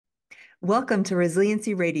Welcome to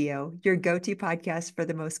Resiliency Radio, your go-to podcast for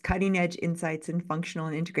the most cutting-edge insights in functional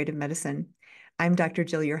and integrative medicine. I'm Dr.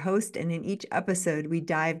 Jill, your host, and in each episode, we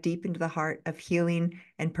dive deep into the heart of healing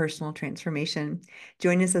and personal transformation.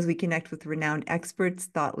 Join us as we connect with renowned experts,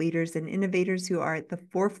 thought leaders, and innovators who are at the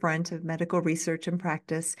forefront of medical research and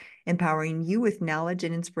practice, empowering you with knowledge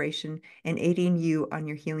and inspiration and aiding you on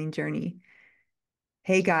your healing journey.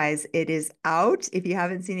 Hey guys, it is out. If you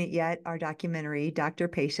haven't seen it yet, our documentary, Doctor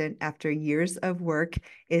Patient, After Years of Work,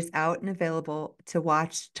 is out and available to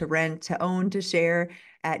watch, to rent, to own, to share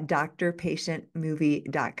at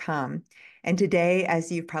drpatientmovie.com. And today,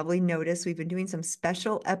 as you've probably noticed, we've been doing some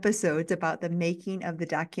special episodes about the making of the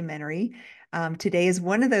documentary. Today is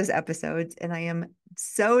one of those episodes, and I am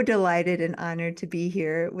so delighted and honored to be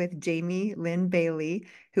here with Jamie-Lynn Bailey,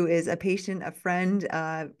 who is a patient, a friend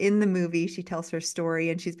in the movie. She tells her story,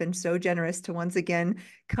 and she's been so generous to once again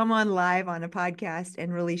come on live on a podcast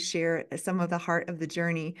and really share some of the heart of the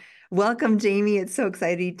journey. Welcome, Jamie. It's so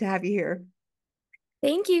exciting to have you here.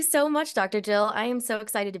 Thank you so much, Dr. Jill. I am so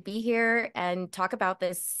excited to be here and talk about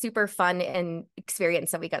this super fun and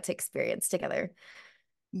experience that we got to experience together.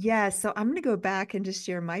 Yeah, so I'm going to go back and just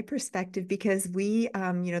share my perspective because the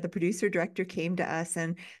producer director came to us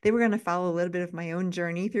and they were going to follow a little bit of my own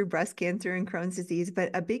journey through breast cancer and Crohn's disease. But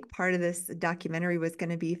a big part of this documentary was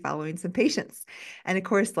going to be following some patients. And of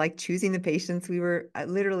course, like choosing the patients, we were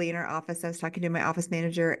literally in our office. I was talking to my office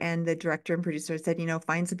manager, and the director and producer said,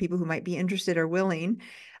 find some people who might be interested or willing.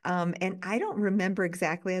 And I don't remember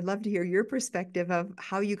exactly. I'd love to hear your perspective of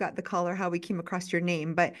how you got the call or how we came across your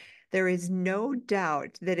name. But there is no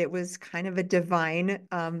doubt that it was kind of a divine,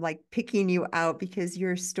 like picking you out because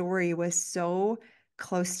your story was so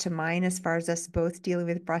close to mine as far as us both dealing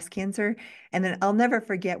with breast cancer. And then I'll never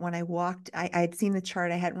forget when I walked, I had seen the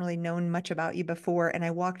chart. I hadn't really known much about you before. And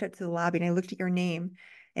I walked up to the lobby and I looked at your name,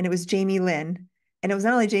 and it was Jamie-Lynn. And it was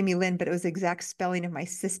not only Jamie-Lynn, but it was the exact spelling of my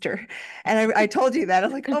sister. And I told you that. I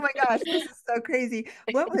was like, oh my gosh, this is so crazy.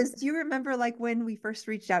 Do you remember like when we first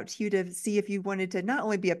reached out to you to see if you wanted to not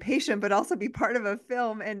only be a patient, but also be part of a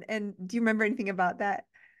film? And do you remember anything about that?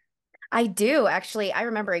 I do actually. I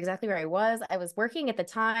remember exactly where I was. I was working at the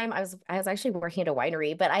time. I was actually working at a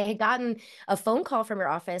winery, but I had gotten a phone call from your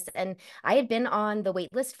office and I had been on the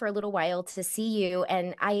wait list for a little while to see you.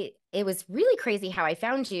 And it was really crazy how I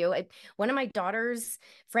found you. One of my daughter's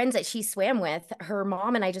friends that she swam with, her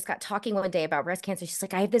mom and I just got talking one day about breast cancer. She's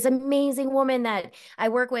like, I have this amazing woman that I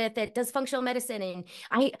work with that does functional medicine, and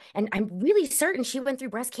I'm really certain she went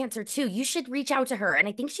through breast cancer too. You should reach out to her. And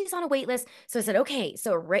I think she's on a wait list. So I said, okay.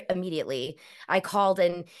 So right immediately I called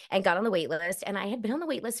and got on the wait list. And I had been on the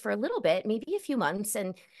wait list for a little bit, maybe a few months.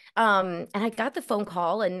 And I got the phone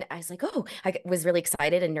call and I was like, oh, I was really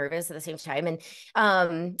excited and nervous at the same time.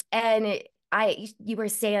 You were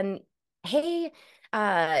saying, hey,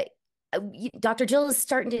 Dr. Jill is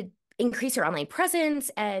starting to increase her online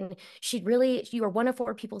presence, and you were one of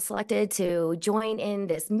four people selected to join in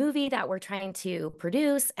this movie that we're trying to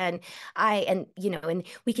produce. And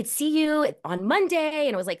we could see you on Monday,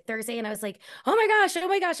 and it was like Thursday, and I was like, oh my gosh, oh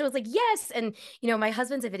my gosh. I was like, yes. And, my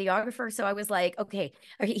husband's a videographer. So I was like, okay,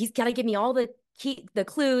 he's got to give me all the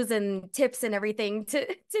clues and tips and everything to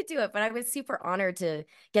do it. But I was super honored to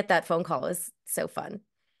get that phone call. It was so fun.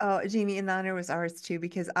 Oh, Jamie, and the honor was ours too,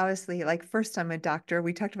 because obviously, like, first time a doctor,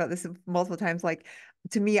 we talked about this multiple times. Like,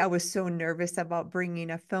 to me, I was so nervous about bringing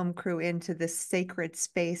a film crew into this sacred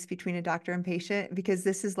space between a doctor and patient, because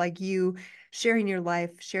this is like you sharing your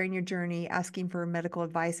life, sharing your journey, asking for medical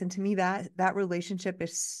advice. And to me, that relationship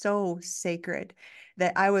is so sacred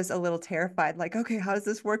that I was a little terrified. Like, okay, how does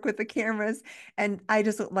this work with the cameras? And I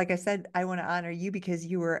just, like I said, I want to honor you because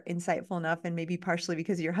you were insightful enough, and maybe partially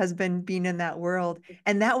because of your husband being in that world.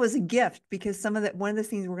 And that was a gift because one of the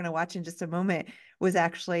scenes we're going to watch in just a moment was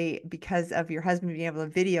actually because of your husband being able to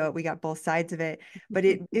video it. We got both sides of it, but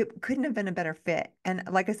it couldn't have been a better fit. And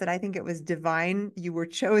like I said, I think it was divine. You were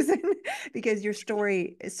chosen because your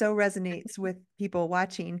story so resonates with people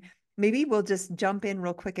watching. Maybe we'll just jump in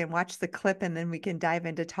real quick and watch the clip, and then we can dive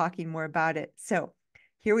into talking more about it. So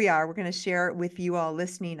here we are. We're going to share with you all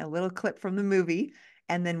listening a little clip from the movie,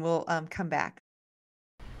 and then we'll come back.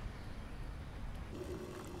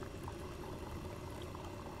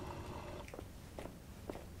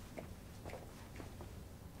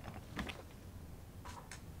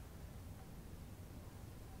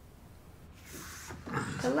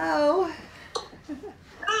 Hello.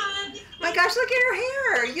 My gosh, look at your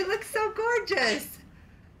hair. You look so gorgeous.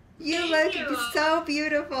 You Thank look you. so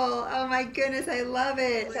beautiful. Oh my goodness, I love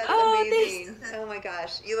it. That's Oh, amazing. thanks. Oh my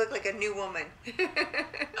gosh, you look like a new woman.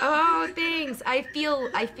 Oh, thanks. I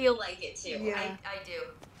feel like it too. Yeah. I do.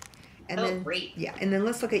 And Oh, then, great. yeah, and then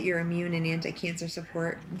let's look at your immune and anti-cancer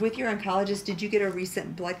support. With your oncologist, did you get a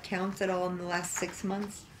recent blood count at all in the last 6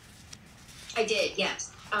 months? I did,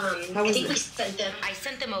 yes. How I was think it? I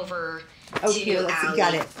sent them over Oh, here, to let's see.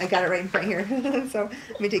 Got Allie. it. I got it right in front here. So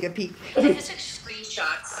let me take a peek. I just took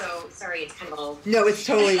screenshots, so sorry, it's kind of all. No, it's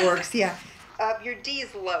totally works. Yeah. Your D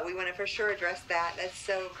is low. We want to for sure address that. That's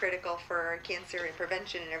so critical for cancer and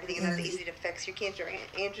prevention and everything, and that's easy to fix. Your cancer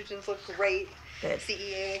androgens look great. Good.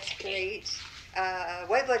 CEA looks great.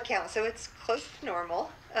 White blood count, so it's close to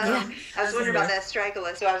normal. Yeah. I was wondering about that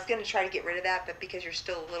astragalus, so I was going to try to get rid of that, but because you're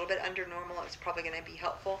still a little bit under normal, it's probably going to be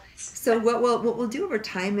helpful. So what we'll do over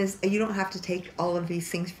time is you don't have to take all of these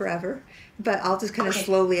things forever, but I'll just kind of Okay.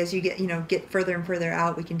 slowly, as you get further and further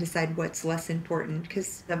out, we can decide what's less important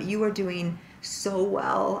because you are doing so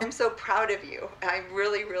well. I'm so proud of you. I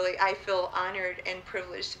really, really, I feel honored and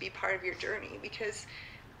privileged to be part of your journey because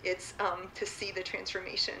it's to see the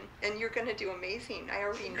transformation, and you're going to do amazing. I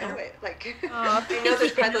already know it. Like, Oh, I know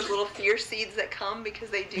there's probably those little fear seeds that come because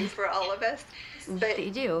they do for all of us, but they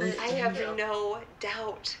do. I have no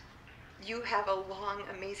doubt you have a long,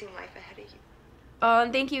 amazing life ahead of you. Oh,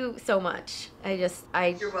 and thank you so much. You're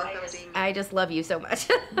welcome, Jamie. I just love you so much.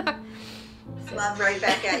 Love right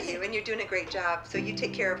back at you, and you're doing a great job. So you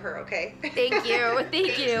take care of her, okay? Thank you.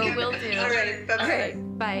 Thank you. Will do. All right. Bye-bye. All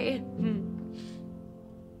right. Bye.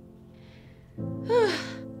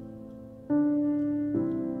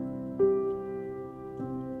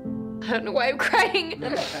 I don't know why I'm crying.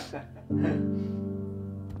 That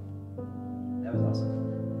was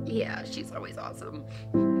awesome. Yeah, she's always awesome.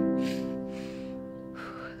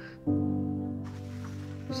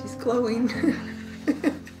 She's glowing.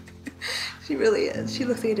 She really is. She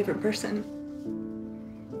looks like a different person.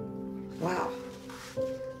 Wow.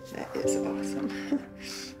 That is awesome.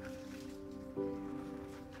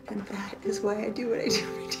 And that is why I do what I do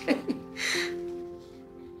every day.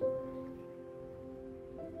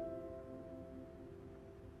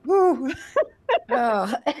 Woo.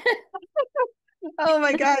 Oh. Oh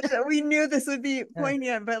my gosh, we knew this would be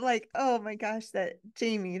poignant, but like, oh my gosh, that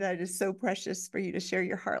Jamie, that is so precious for you to share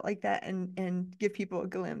your heart like that and give people a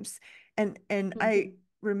glimpse. And I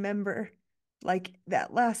remember like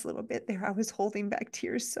that last little bit there, I was holding back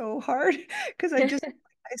tears so hard because I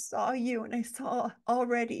saw you and I saw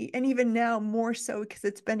already, and even now more so because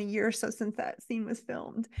it's been a year or so since that scene was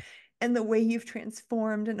filmed, and the way you've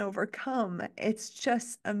transformed and overcome, it's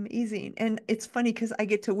just amazing. And it's funny because I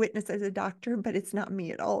get to witness as a doctor, but it's not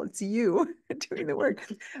me at all, it's you doing the work.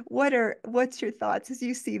 What's your thoughts as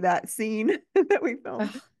you see that scene that we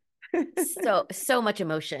filmed? So much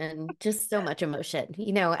emotion, just so much emotion.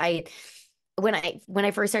 When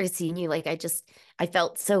I first started seeing you, like I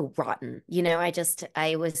felt so rotten.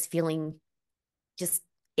 I was feeling just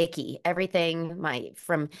icky. Everything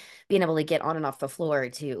from being able to get on and off the floor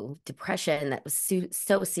to depression that was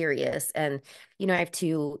so serious. And I have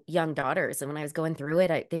two young daughters, and when I was going through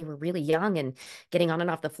it, they were really young, and getting on and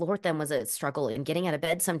off the floor with them was a struggle, and getting out of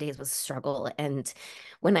bed some days was a struggle. And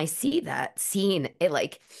when I see that scene,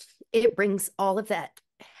 it brings all of that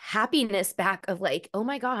happiness back of like, oh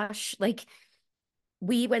my gosh, like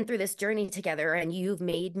we went through this journey together and you've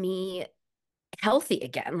made me healthy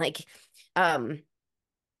again. Like, um,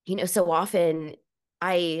 so often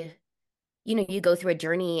I, you go through a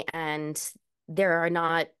journey and there are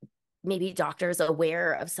not maybe doctors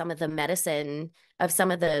aware of some of the medicine, of some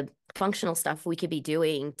of the functional stuff we could be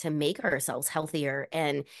doing to make ourselves healthier.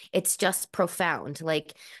 And it's just profound.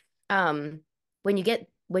 Like, um, when you get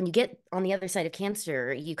on the other side of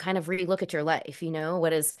cancer, you kind of relook at your life,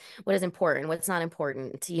 what is important, what's not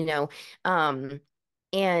important, um,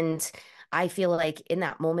 and I feel like in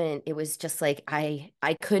that moment, it was just like I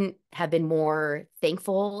couldn't have been more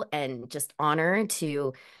thankful and just honored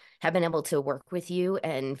to have been able to work with you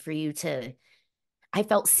and for you to, I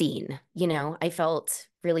felt seen, I felt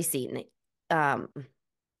really seen. Um,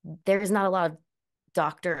 there's not a lot of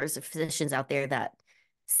doctors or physicians out there that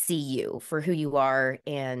see you for who you are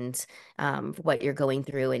and what you're going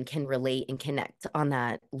through and can relate and connect on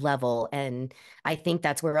that level. And I think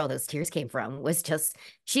that's where all those tears came from, was just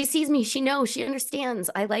she sees me, she knows, she understands.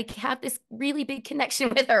 I like have this really big connection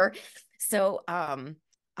with her. So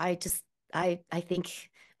I just I think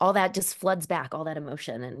all that just floods back, all that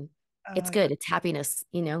emotion, and it's Uh, good. It's happiness.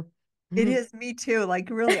 it Mhm. is me too. Like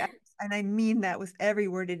really, and I mean that with every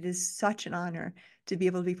word. It is such an honor to be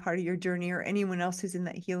able to be part of your journey, or anyone else who's in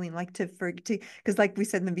that healing, like because like we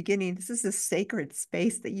said in the beginning, this is a sacred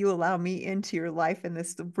space that you allow me into your life in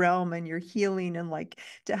this realm, and you're healing, and like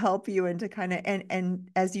to help you, and to kind of, and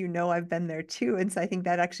as you know, I've been there too. And so I think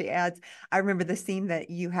that actually adds. I remember the scene that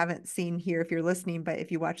you haven't seen here if you're listening, but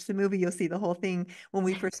if you watch the movie, you'll see the whole thing when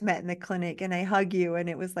we first met in the clinic, and I hug you, and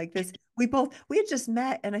it was like this. We had just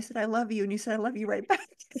met, and I said, I love you. And you said, I love you right back.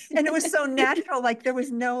 And it was so natural. Like there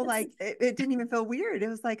was no, like, it didn't even feel weird. It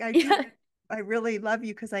was like, I do. Yeah. I really love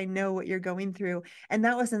you because I know what you're going through. And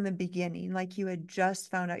that was in the beginning. Like you had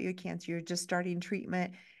just found out you had cancer. You were just starting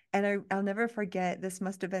treatment. And I'll never forget, this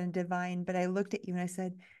must have been divine, but I looked at you and I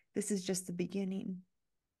said, this is just the beginning.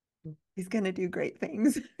 He's going to do great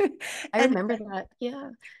things. I And remember that.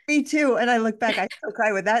 Yeah. me too. And I look back, I still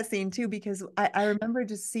cry with that scene too, because I remember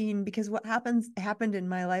just seeing, because what happened in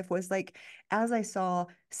my life was like, as I saw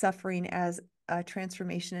suffering as a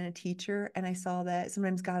transformation in a teacher, and I saw that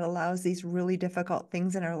sometimes God allows these really difficult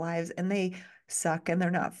things in our lives, and they suck and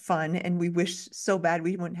they're not fun. And we wish so bad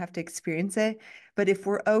we wouldn't have to experience it. But if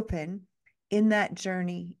we're open in that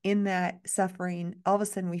journey, in that suffering, all of a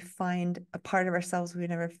sudden we find a part of ourselves we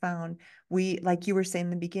never found. We, like you were saying in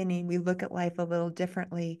the beginning, we look at life a little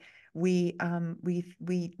differently. We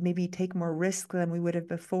maybe take more risk than we would have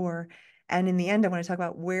before. And in the end, I want to talk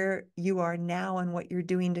about where you are now and what you're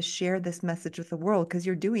doing to share this message with the world, because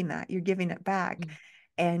you're doing that. You're giving it back,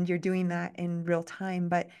 and you're doing that in real time.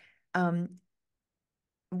 But um,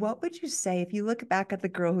 what would you say if you look back at the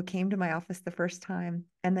girl who came to my office the first time,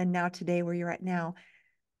 and then now today where you're at now?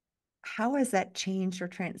 How has that changed or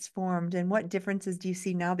transformed? And what differences do you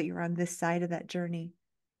see now that you're on this side of that journey?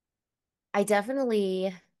 I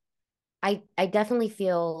definitely I definitely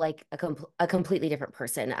feel like a completely different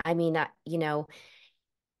person. I mean, I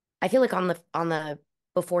feel like on the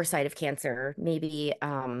before side of cancer, maybe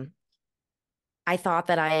I thought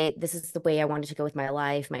that I this is the way I wanted to go with my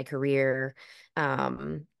life, my career.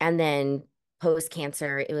 And then post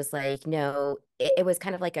cancer, it was like, no, it was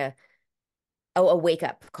kind of like a wake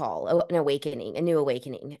up call, an awakening, a new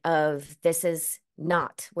awakening of this is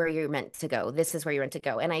not where you're meant to go. This is where you're meant to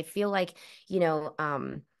go. And I feel like, you know,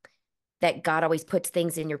 that God always puts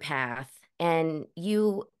things in your path, and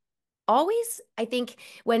you always, I think,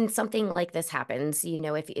 when something like this happens,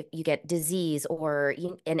 if you get disease or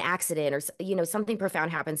an accident, or something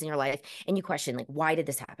profound happens in your life, and you question, like, why did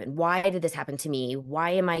this happen? Why did this happen to me?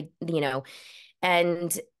 Why am I,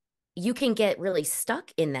 and you can get really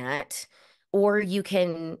stuck in that, or you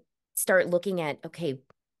can start looking at, okay,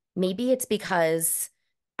 maybe it's because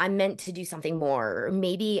I'm meant to do something more. And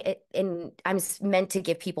meant to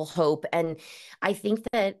give people hope. And I think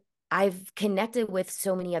that I've connected with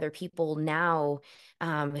so many other people now,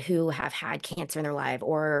 who have had cancer in their life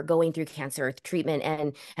or going through cancer treatment,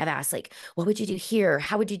 and have asked, like, what would you do here?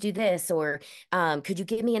 How would you do this? Or could you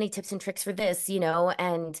give me any tips and tricks for this?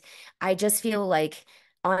 And I just feel like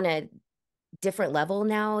on a different level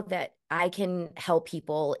now that I can help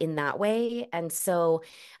people in that way. And so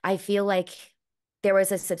I feel like there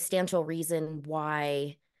was a substantial reason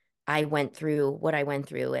why I went through what I went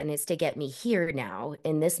through, and it's to get me here now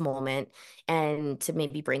in this moment, and to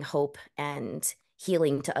maybe bring hope and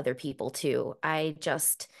healing to other people too. It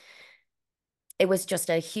was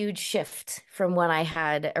just a huge shift from what I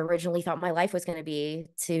had originally thought my life was going to be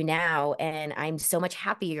to now. And I'm so much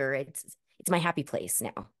happier. It's my happy place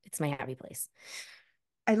now. It's my happy place.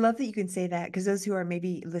 I love that you can say that, because those who are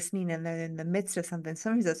maybe listening and they're in the midst of something,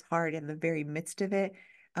 sometimes it's hard in the very midst of it,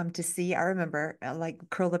 to see. I remember like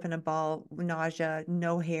curled up in a ball, nausea,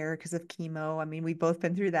 no hair because of chemo. I mean, we've both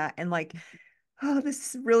been through that. And like, oh,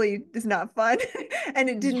 this really is not fun. And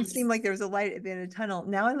it didn't seem like there was a light at the end of the tunnel.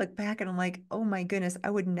 Now I look back and I'm like, oh my goodness, I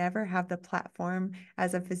would never have the platform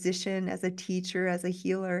as a physician, as a teacher, as a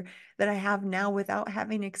healer that I have now without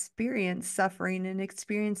having experienced suffering and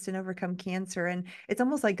experienced and overcome cancer. And it's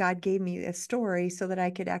almost like God gave me a story so that I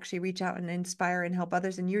could actually reach out and inspire and help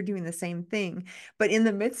others. And you're doing the same thing. But in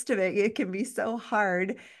the midst of it, it can be so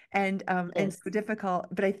hard and Yes. so difficult.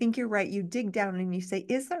 But I think you're right. You dig down and you say,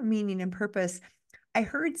 is there meaning and purpose? I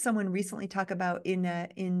heard someone recently talk about in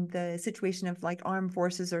the situation of like armed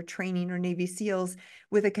forces or training or Navy SEALs,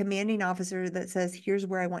 with a commanding officer that says, "Here's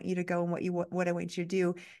where I want you to go and what I want you to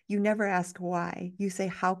do." You never ask why. You say,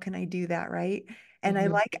 "How can I do that?" Right? And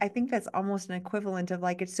Hmm. I think that's almost an equivalent of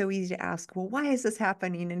like, it's so easy to ask, well, why is this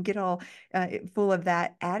happening, and get all full of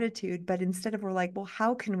that attitude. But instead of, we're like, well,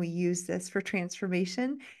 how can we use this for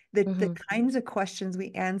transformation? The Hmm. kinds of questions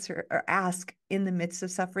we answer or ask in the midst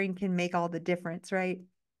of suffering can make all the difference, right?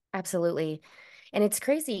 Absolutely. And it's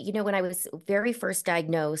crazy, when I was very first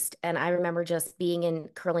diagnosed, and I remember just being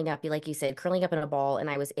curling up, like you said, curling up in a ball, and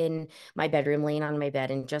I was in my bedroom, laying on my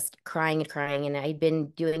bed, and just crying and crying. And I'd been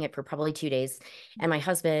doing it for probably 2 days. And my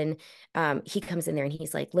husband, he comes in there and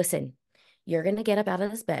he's like, "Listen, you're gonna get up out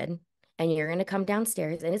of this bed." And you're going to come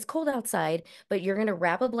downstairs and it's cold outside, but you're going to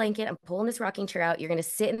wrap a blanket. I'm pulling this rocking chair out. You're going to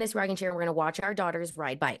sit in this rocking chair and we're going to watch our daughters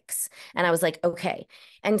ride bikes. And I was like, okay.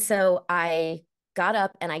 And so I got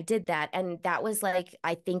up and I did that. And that was like,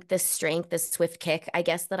 I think the strength, the swift kick, I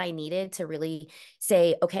guess, that I needed to really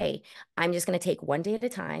say, okay, I'm just going to take one day at a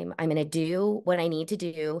time. I'm going to do what I need to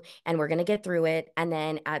do and we're going to get through it. And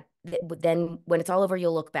then when it's all over,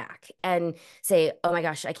 you'll look back and say, oh my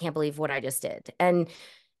gosh, I can't believe what I just did.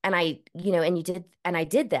 And I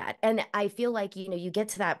did that. And I feel like, you get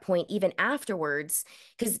to that point even afterwards,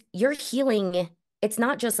 because you're healing. It's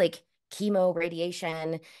not just like chemo,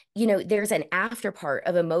 radiation, there's an after part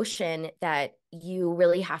of emotion that you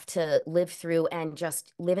really have to live through and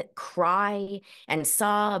just live it, cry and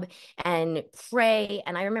sob and pray.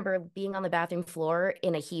 And I remember being on the bathroom floor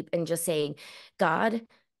in a heap and just saying, God,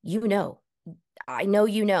 you know. I know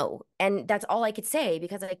you know. And that's all I could say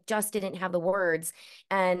because I just didn't have the words.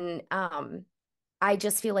 And I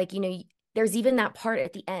just feel like, there's even that part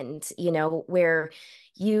at the end, where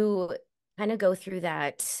you kind of go through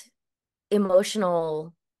that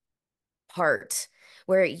emotional part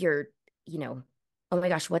where you're, you know, oh my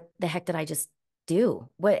gosh, what the heck did I just do?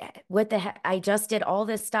 What the heck? I just did all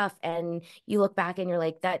this stuff. And you look back and you're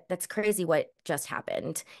like, that's crazy what just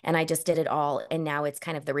happened. And I just did it all. And now it's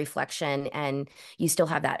kind of the reflection and you still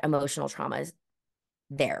have that emotional trauma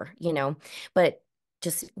there, but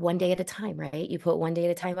just one day at a time, right? You put one day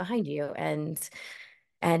at a time behind you and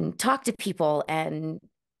talk to people and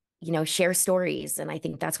share stories. And I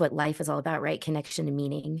think that's what life is all about, right? Connection and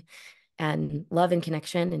meaning and love and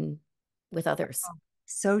connection and with others.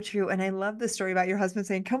 So true. And I love the story about your husband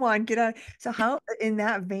saying, come on, get out. So how, in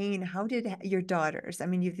that vein, how did your daughters, I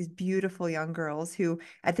mean, you have these beautiful young girls who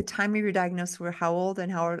at the time of your diagnosis were how old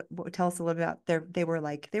and tell us a little bit about they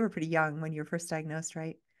were pretty young when you were first diagnosed,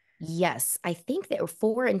 right? Yes, I think they were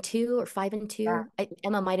 4 and 2 or 5 and 2. Yeah.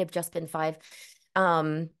 Emma might have just been 5. Um,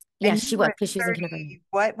 And yes, you she was were because she was in kindergarten. 30,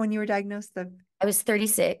 what, when you were diagnosed? I was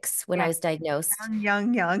 36 when I Yeah, was diagnosed.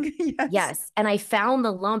 young. Yes. Yes. And I found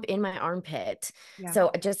the lump in my armpit. Yeah.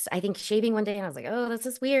 So I think shaving one day and I was like, oh, this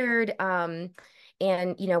is weird. And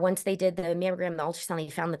once they did the mammogram, the ultrasound, they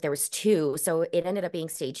found that there was two. So it ended up being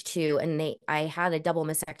stage 2. And I had a double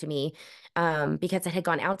mastectomy, because it had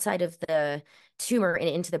gone outside of the tumor and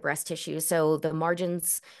into the breast tissue. So the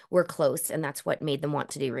margins were close, and that's what made them want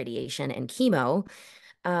to do radiation and chemo.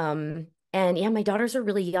 And yeah, my daughters are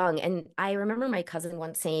really young. And I remember my cousin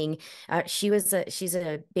once saying, she's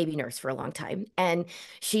a baby nurse for a long time. And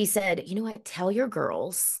she said, you know what, tell your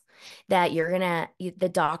girls that the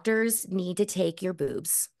doctors need to take your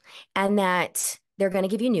boobs and that they're going to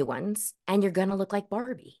give you new ones and you're going to look like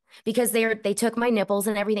Barbie because they took my nipples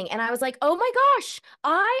and everything. And I was like, oh my gosh,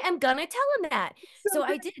 I am going to tell them that. So So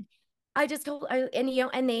I great. did. I just told,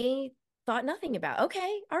 and they thought nothing about,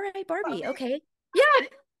 okay, all right, Barbie, okay. Yeah.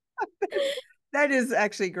 That is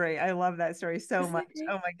actually great. I love that story so Isn't much. that great?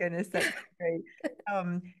 Oh my goodness, that's great.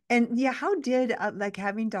 And yeah, how did like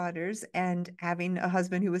having daughters and having a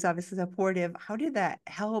husband who was obviously supportive, how did that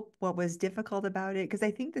help? What was difficult about it? Because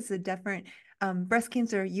I think this is a different breast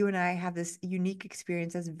cancer. You and I have this unique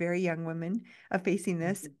experience as very young women of facing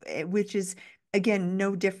this, which is again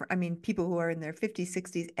no different. I mean, people who are in their 50s,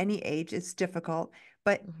 60s, any age, it's difficult.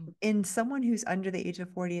 But Mhm, in someone who's under the age of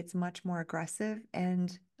 40, it's much more aggressive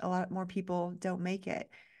and a lot more people don't make it.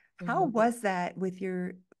 How mhm. was that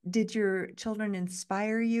did your children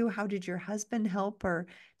inspire you? How did your husband help? Or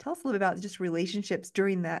tell us a little bit about just relationships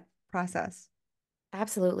during that process.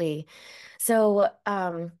 Absolutely. So,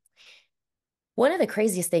 one of the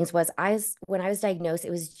craziest things was when I was diagnosed, it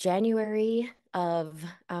was January of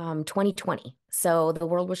 2020. So the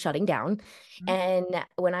world was shutting down. Mhm. And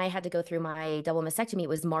when I had to go through my double mastectomy, it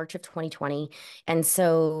was March of 2020. And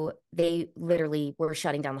so they literally were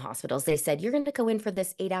shutting down the hospitals. They said, you're going to go in for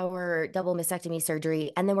this 8-hour double mastectomy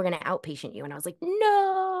surgery, and then we're going to outpatient you. And I was like,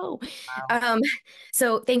 no. Wow. Um,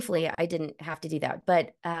 so thankfully, I didn't have to do that.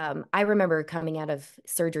 But I remember coming out of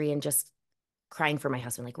surgery and just crying for my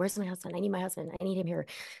husband, like, where's my husband? I need my husband. I need him here.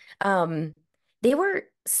 Um, they were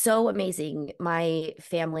so amazing. My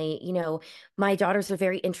family, my daughters were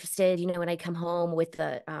very interested, when I come home with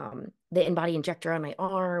the in-body injector on my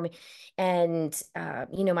arm. And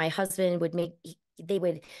my husband they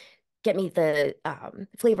would get me the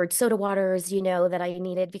flavored soda waters, that I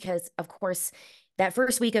needed because of course that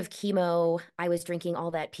first week of chemo, I was drinking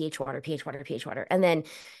all that pH water, pH water, pH water. And then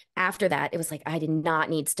after that, it was like I did not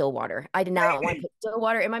need still water. I did not want to put still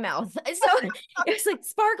water in my mouth. So it was like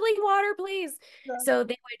sparkling water, please. So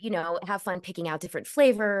they would, have fun picking out different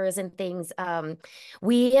flavors and things.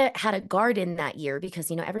 We had a garden that year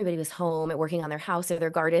because, everybody was home and working on their house or their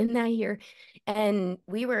garden that year. And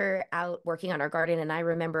we were out working on our garden. And I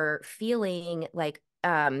remember feeling like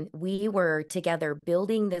we were together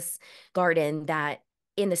building this garden that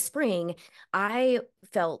in the spring, I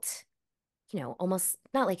felt, almost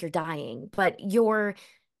not like you're dying, but you're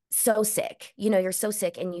so sick. You're so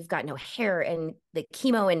sick and you've got no hair and the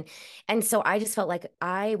chemo and so I just felt like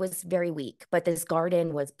I was very weak, but this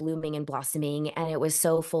garden was blooming and blossoming and it was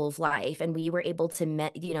so full of life and we were able to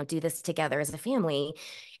do this together as a family.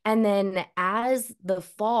 And then as the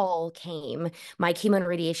fall came, my chemo and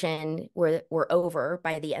radiation were over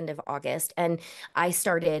by the end of August and I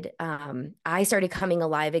started coming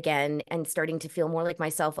alive again and starting to feel more like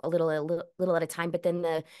myself a little at a time, but then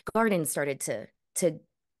the garden started to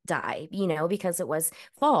die, because it was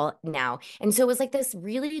fall now. And so it was like this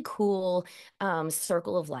really cool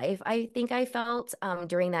circle of life. I think I felt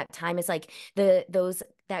during that time. It's like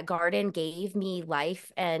that garden gave me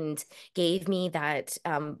life and gave me that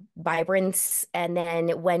vibrance. And then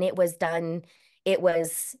when it was done, it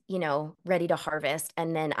was, ready to harvest.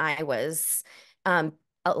 And then I was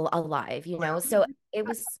alive, Wow. So it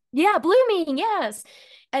was, yeah, blooming, yes.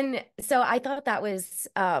 And so I thought that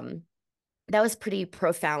was pretty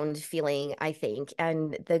profound feeling, I think.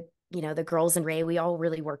 And the girls and Ray, we all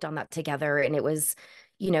really worked on that together and it was,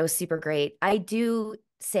 super great. I do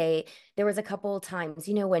say there was a couple of times,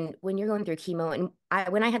 when you're going through chemo and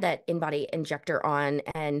when I had that in-body injector on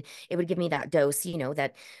and it would give me that dose,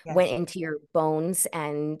 that went Yes. into your bones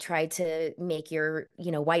and tried to make your,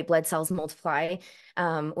 white blood cells multiply.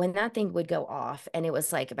 When that thing would go off and it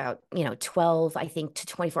was like about, 12, I think, to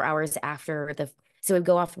 24 hours after so it would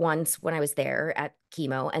go off once when I was there at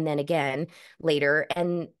chemo and then again later.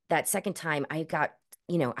 And that second time I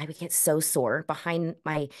would get so sore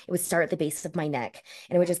it would start at the base of my neck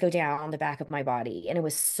and it would just go down the back of my body. And it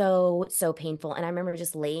was so, so painful. And I remember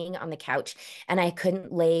just laying on the couch and I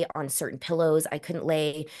couldn't lay on certain pillows. I couldn't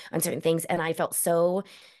lay on certain things. And I felt so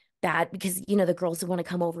bad because the girls would want to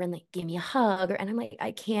come over and like give me a hug and I'm like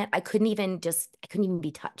I couldn't even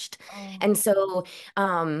be touched. Oh, And so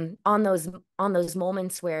on those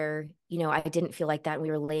moments where I didn't feel like that and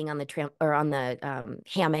we were laying on the tram or on the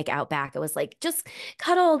hammock out back, it was like just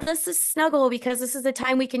cuddle, this is snuggle because this is the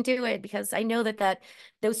time we can do it because I know that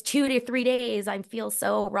those 2 to 3 days I feel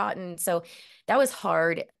so rotten. So that was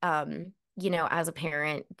hard, as a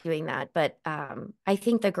parent doing that. But I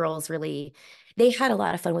think the girls really, they had a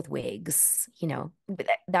lot of fun with wigs, but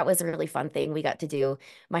that was a really fun thing we got to do.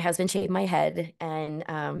 My husband shaved my head and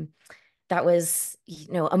that was,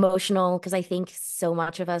 emotional because I think so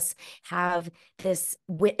much of us have this,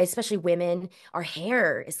 especially women, our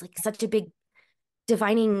hair is like such a big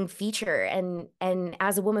defining feature and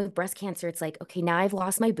as a woman with breast cancer it's like okay now I've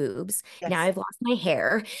lost my boobs, now yes. I've lost my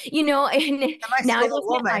hair, and Am I now still I've a lost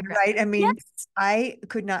my woman, eyebrow. right? I mean, Yes, I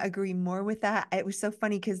could not agree more with that. It was so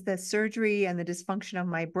funny because the surgery and the dysfunction of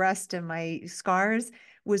my breast and my scars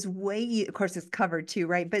was way, of course, it's covered too,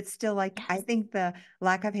 right? But still, like, I yes, think the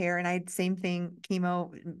lack of hair, and I had same thing,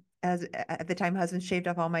 chemo, as at the time, husband shaved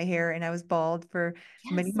off all my hair and I was bald for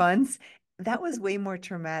many yes, months. That was way more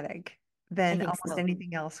traumatic I than think almost so.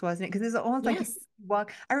 anything else, wasn't it? Because it's almost like you Yes,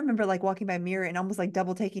 walk, I remember like walking by a mirror and almost like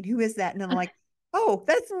double taking, who is that? And then I'm like, oh,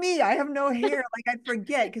 that's me. I have no hair. Like I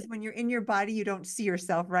forget because when you're in your body, you don't see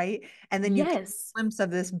yourself, right? And then you get a yes. glimpse of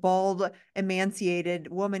this bald, emaciated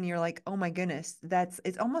woman. You're like, oh my goodness,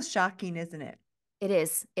 it's almost shocking, isn't it? It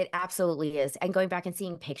is. It absolutely is. And going back and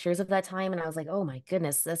seeing pictures of that time, and I was like, oh my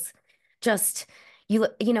goodness, this just you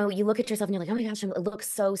look at yourself and you're like, oh my gosh, it looks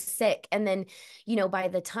so sick. And then, by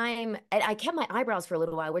the time and I kept my eyebrows for a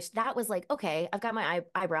little while, which that was like, okay, I've got my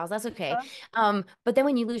eyebrows, that's okay. Huh? But then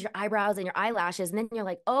when you lose your eyebrows and your eyelashes, and then you're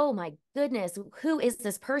like, oh my goodness, who is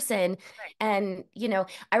this person? Right. And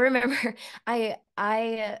I remember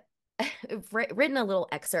I written a little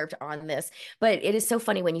excerpt on this, but it is so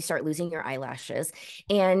funny when you start losing your eyelashes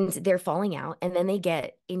and they're falling out, and then they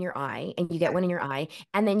get in your eye, and you get one in your eye,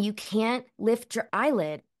 and then you can't lift your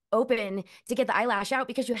eyelid open to get the eyelash out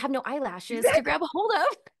because you have no eyelashes to Exactly. grab a hold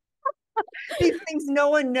of. These things no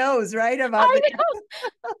one knows, right? About I the know.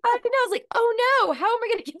 I was like, oh no, how am I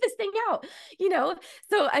going to get this thing out?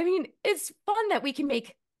 So I mean, it's fun that we can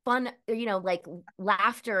make fun, like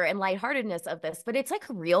laughter and lightheartedness of this, but it's like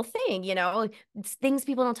a real thing, it's things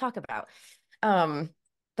people don't talk about. Um,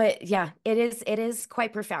 But yeah, it is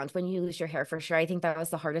quite profound when you lose your hair for sure. I think that was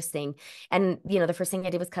the hardest thing. And the first thing I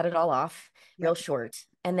did was cut it all off real Yep. short.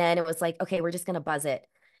 And then it was like, okay, we're just gonna buzz it.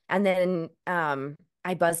 And then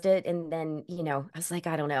I buzzed it and then, I was like,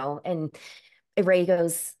 I don't know. And Ray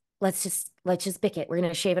goes, let's just bick it. We're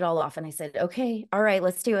gonna shave it all off. And I said, okay, all right,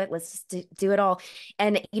 let's do it. Let's just do it all.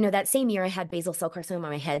 And that same year I had basal cell carcinoma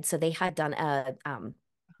on my head. So they had done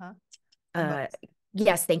Uh-huh. uh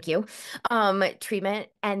yes, thank you, treatment,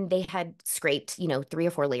 and they had scraped 3 or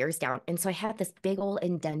 4 layers down, and so I had this big old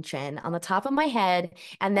indention on the top of my head,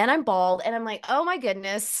 and then I'm bald, and I'm like, oh my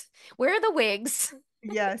goodness, where are the wigs?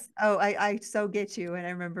 Yes. Oh, I so get you. And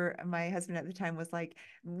I remember my husband at the time was like,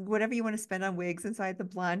 whatever you want to spend on wigs. And so I had the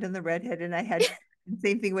blonde and the redhead, and I had the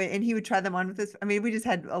same thing with, and he would try them on with us. I mean, we just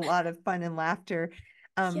had a lot of fun and laughter.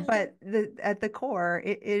 Yeah. But at the core,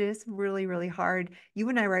 it is really, really hard. You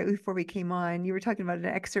and I, right before we came on, you were talking about an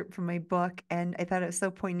excerpt from my book, and I thought it was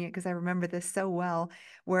so poignant because I remember this so well,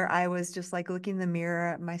 where I was just like looking in the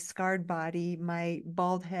mirror, my scarred body, my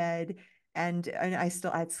bald head, and I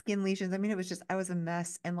still had skin lesions. I mean, it was just I was a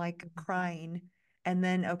mess and like crying. And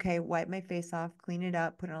then okay, wipe my face off, clean it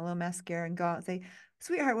up, put on a little mascara, and go out and say,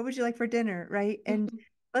 "Sweetheart, what would you like for dinner?" Right? And Mhm.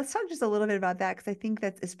 let's talk just a little bit about that because I think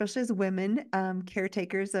that's especially as women,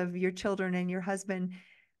 caretakers of your children and your husband,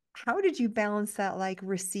 how did you balance that, like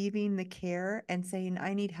receiving the care and saying,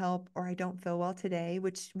 I need help or I don't feel well today,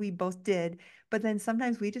 which we both did. But then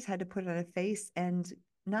sometimes we just had to put on a face and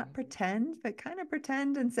not pretend, but kind of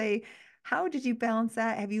pretend and say, how did you balance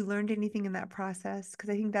that? Have you learned anything in that process? Because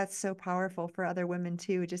I think that's so powerful for other women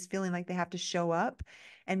too, just feeling like they have to show up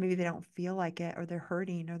and maybe they don't feel like it or they're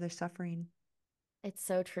hurting or they're suffering. It's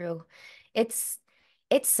so true. It's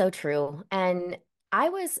it's so true. And I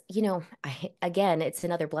was, again, it's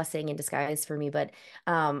another blessing in disguise for me, but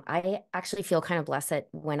I actually feel kind of blessed that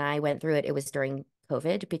when I went through it, it was during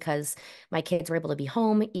COVID because my kids were able to be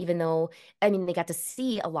home, even though, I mean, they got to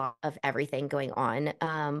see a lot of everything going on.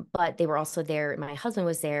 But they were also there. My husband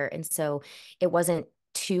was there. And so it wasn't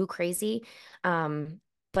too crazy.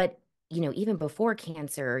 But even before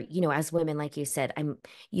cancer, as women, like you said, and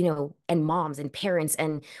moms and parents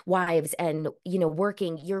and wives and,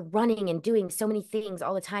 working, you're running and doing so many things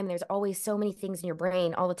all the time. There's always so many things in your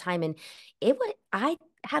brain all the time. And I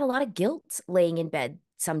had a lot of guilt laying in bed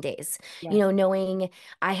some days, Yes. knowing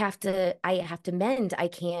I have to mend. I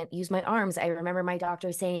can't use my arms. I remember my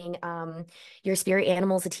doctor saying, your spirit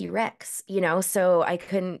animal's a T-Rex, so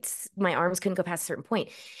my arms couldn't go past a certain point.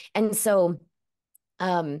 And so,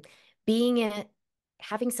 um being a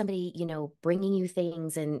having somebody bringing you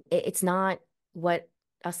things, and it's not what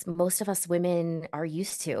us most of us women are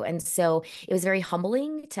used to, and so it was very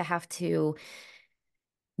humbling to have to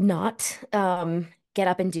not get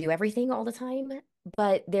up and do everything all the time.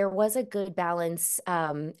 But there was a good balance,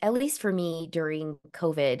 at least for me during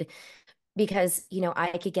COVID, because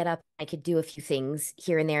I could get up, I could do a few things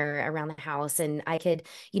here and there around the house, and I could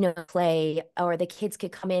play, or the kids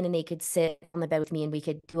could come in and they could sit on the bed with me and we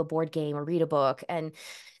could do a board game or read a book. And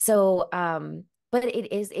so but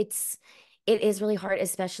it is really hard,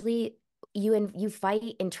 especially you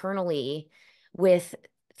fight internally with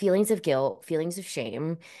feelings of guilt, feelings of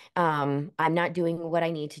shame. I'm not doing what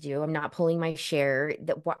I need to do. I'm not pulling my share.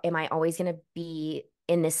 That what am I always going to be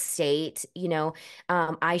in this state?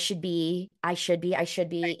 I should be.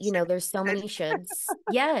 There's so many shoulds.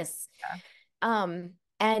 Yes. And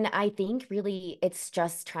I think really it's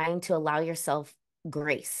just trying to allow yourself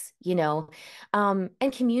grace, and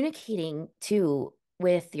communicating too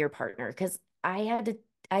with your partner. Because I had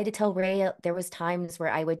to tell Ray, there was times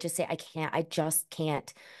where I would just say, I just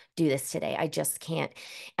can't do this today. I just can't.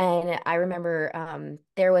 And I remember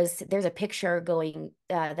there's a picture going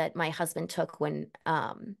that my husband took when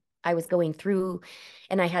I was going through,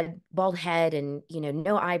 and I had bald head and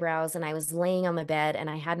no eyebrows, and I was laying on the bed and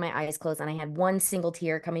I had my eyes closed and I had one single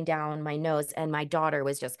tear coming down my nose, and my daughter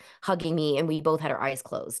was just hugging me and we both had our eyes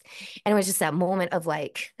closed. And it was just that moment of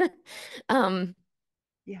like um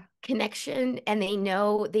Yeah. connection, and they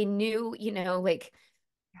knew, like,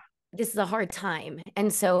 this is a hard time,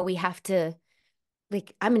 and so we have to,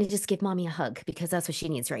 like, I'm gonna just give mommy a hug because that's what she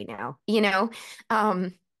needs right now.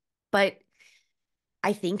 But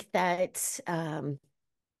I think that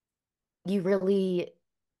you really,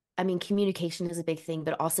 I mean, communication is a big thing,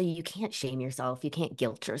 but also you can't shame yourself. You can't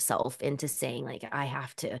guilt yourself into saying, like, I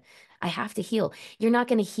have to heal. You're not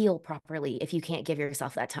going to heal properly if you can't give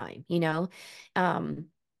yourself that time.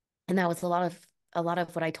 And that was a lot of a lot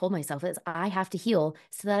of what I told myself is I have to heal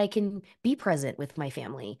so that I can be present with my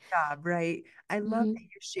family. Job, right? I love that Hmm.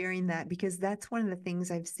 you're sharing that because that's one of the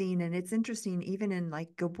things I've seen. And it's interesting, even in like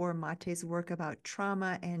Gabor Mate's work about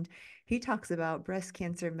trauma, and he talks about breast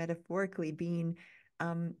cancer metaphorically being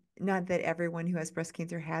not that everyone who has breast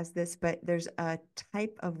cancer has this, but there's a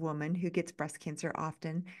type of woman who gets breast cancer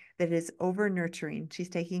often that is over nurturing. She's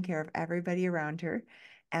taking care of everybody around her.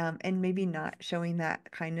 And maybe not showing that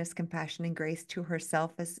kindness, compassion, and grace to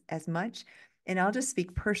herself as much. And I'll just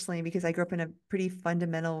speak personally because I grew up in a pretty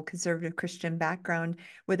fundamental conservative Christian background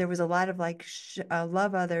where there was a lot of like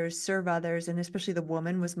love others, serve others, and especially the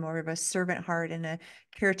woman was more of a servant heart and a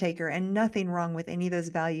caretaker, and nothing wrong with any of those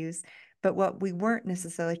values. But what we weren't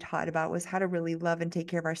necessarily taught about was how to really love and take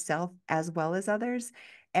care of ourselves as well as others.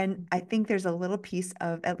 And I think there's a little piece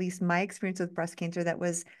of at least my experience with breast cancer that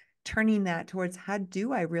was turning that towards how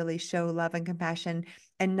do I really show love and compassion.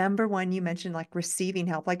 And number one, you mentioned like receiving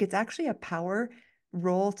help. Like it's actually a power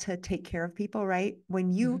role to take care of people, right?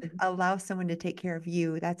 When you allow someone to take care of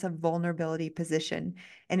you, that's a vulnerability position.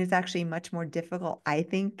 And it's actually much more difficult, I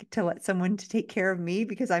think, to let someone to take care of me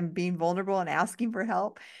because I'm being vulnerable and asking for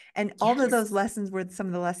help. And all of those Yes. lessons were some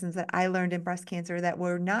of the lessons that I learned in breast cancer that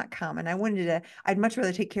were not common. I'd much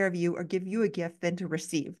rather take care of you or give you a gift than to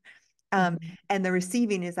receive. Um, Mhm. and the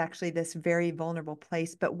receiving is actually this very vulnerable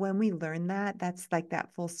place. But when we learn that, that's like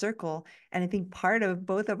that full circle. And I think part of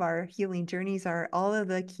both of our healing journeys are all of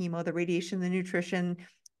the chemo, the radiation, the nutrition.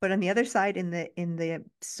 But on the other side, in the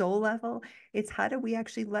soul level, it's how do we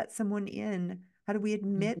actually let someone in? How do we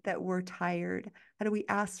admit that we're tired? How do we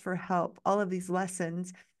ask for help? All of these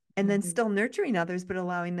lessons, and then Mhm. still nurturing others, but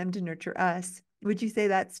allowing them to nurture us. Would you say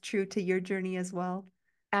that's true to your journey as well?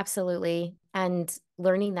 Absolutely. And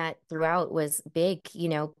learning that throughout was big,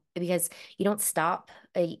 because you don't stop.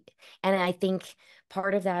 And I think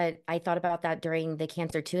part of that, I thought about that during the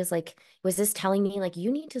cancer too, is like, was this telling me like,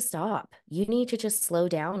 you need to stop? You need to just slow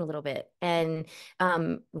down a little bit and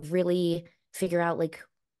really figure out like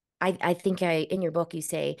I think in your book you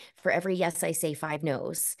say for every yes I say five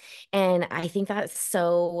no's. And I think that's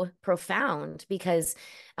so profound because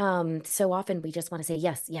so often we just want to say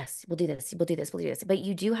yes, yes, we'll do this, we'll do this, we'll do this. But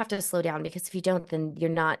you do have to slow down because if you don't, then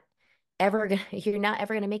you're not ever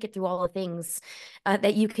gonna make it through all the things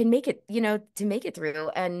that you can make it, to make it through.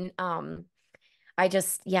 And I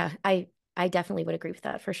definitely would agree with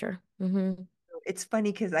that for sure. Hmm. It's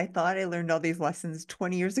funny because I thought I learned all these lessons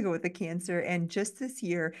 20 years ago with the cancer. And just this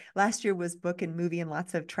year, last year was book and movie and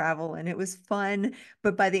lots of travel, and it was fun.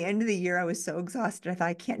 But by the end of the year, I was so exhausted. I thought,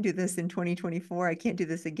 I can't do this in 2024. I can't do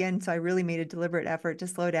this again. So I really made a deliberate effort to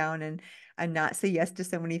slow down and not say yes to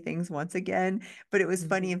so many things once again. But it was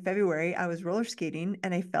funny in February, I was roller skating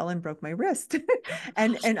and I fell and broke my wrist.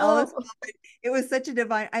 And all this Oh, it was such a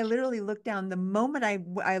divine. I literally looked down the moment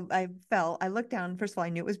I fell. I looked down. First of all, I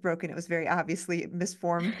knew it was broken. It was very obviously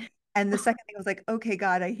misformed. And the second thing I was like, okay,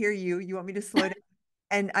 God, I hear you. You want me to slow down?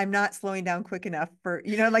 And I'm not slowing down quick enough for,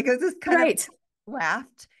 like it was just kind of right.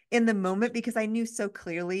 laughed in the moment because I knew so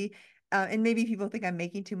clearly. And maybe people think I'm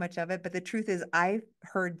making too much of it, but the truth is, I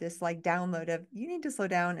heard this like download of you need to slow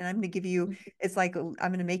down, and I'm going to give you. It's like I'm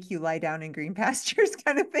going to make you lie down in green pastures,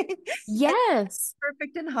 kind of thing. And Yes.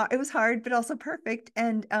 perfect and hard. It was hard, but also perfect.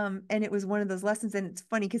 And it was one of those lessons. And it's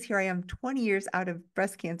funny because here I am 20 years out of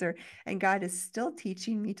breast cancer, and God is still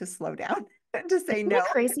teaching me to slow down and to say Isn't no.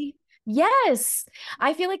 that crazy? Yes.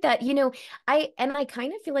 I feel like that, I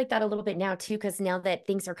kind of feel like that a little bit now too, because now that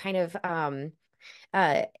things are kind of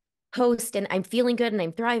uh post and I'm feeling good and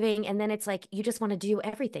I'm thriving, and then it's like you just want to do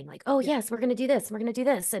everything. Like, oh Yeah, yes, we're gonna do this, we're gonna do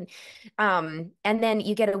this. And then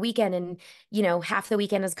you get a weekend and half the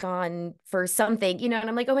weekend is gone for something, and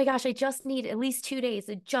I'm like, oh my gosh, I just need at least 2 days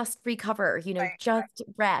to just recover, just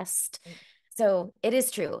rest. right. So it is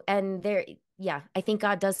true. And yeah, I think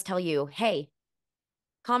God does tell you, hey,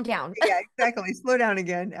 calm down. Yeah, exactly. Slow down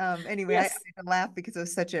again. Anyway, I Yes. had to laugh because it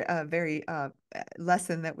was such a very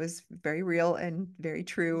lesson that was very real and very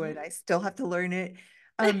true, and Mhm. I still have to learn it.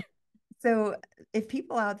 Um, So if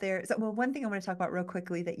people out there, well, one thing I want to talk about real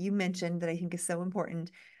quickly that you mentioned that I think is so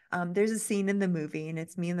important. There's a scene in the movie, and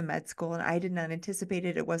it's me in the med school, and I did not anticipate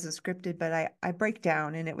it. It wasn't scripted, but I break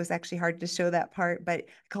down, and it was actually hard to show that part, but I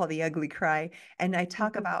call it the ugly cry. And I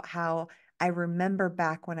talk Mhm. about how I remember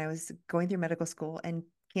back when I was going through medical school and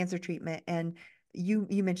cancer treatment, and you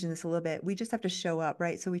mentioned this a little bit. We just have to show up,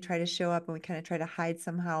 right? So we try to show up, and we kind of try to hide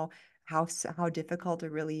somehow how difficult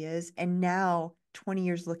it really is. And now, 20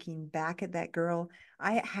 years looking back at that girl,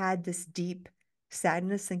 I had this deep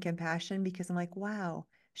sadness and compassion because I'm like, wow,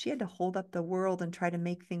 she had to hold up the world and try to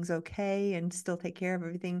make things okay and still take care of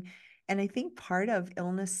everything. And I think part of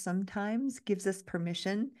illness sometimes gives us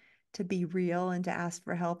permission to be real and to ask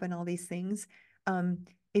for help and all these things.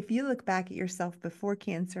 If you look back at yourself before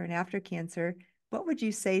cancer and after cancer, what would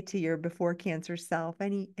you say to your before cancer self?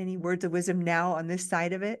 Any words of wisdom now on this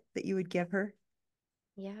side of it that you would give her?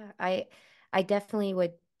 Yeah, I definitely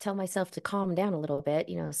would tell myself to calm down a little bit,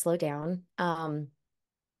 slow down. I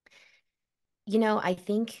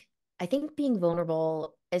think being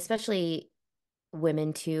vulnerable, especially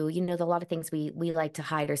women too, a lot of things we like to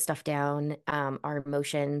hide or stuff down, our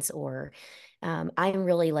emotions, or I'm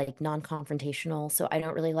really like non-confrontational, so I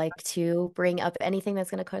don't really like to bring up anything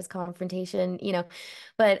that's going to cause confrontation.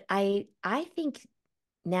 But I think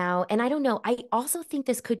now, and I don't know, I also think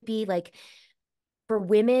this could be like for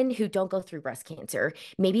women who don't go through breast cancer,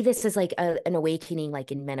 maybe this is like an awakening, like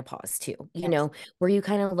in menopause too, Yes. where you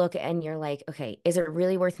kind of look and you're like, okay, is it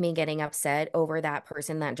really worth me getting upset over that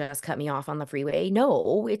person that just cut me off on the freeway?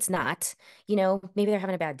 No, it's not. Maybe they're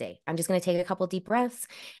having a bad day. I'm just going to take a couple deep breaths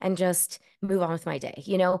and just move on with my day,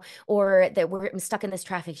 or that I'm stuck in this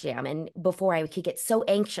traffic jam. And before I could get so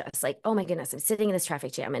anxious, like, oh my goodness, I'm sitting in this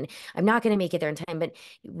traffic jam and I'm not going to make it there in time. But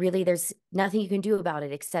really, there's nothing you can do about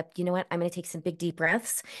it except, you know what? I'm going to take some big deep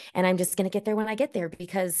breaths and I'm just going to get there when I get there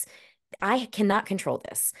because I cannot control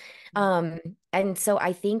this. And so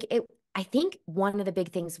I think one of the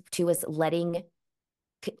big things too is letting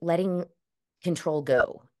control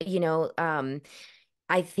go.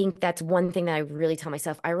 I think that's one thing that I really tell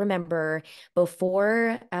myself. I remember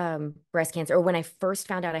before breast cancer, or when I first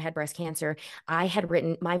found out I had breast cancer, I had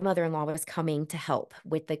written, my mother-in-law was coming to help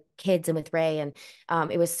with the kids and with Ray. And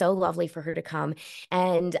it was so lovely for her to come.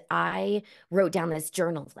 And I wrote down this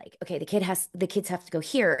journal of like, okay, the kids have to go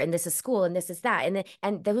here, and this is school, and this is that.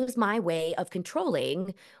 And that was my way of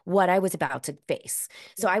controlling what I was about to face.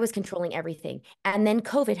 So Yeah. I was controlling everything. And then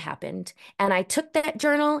COVID happened, and I took that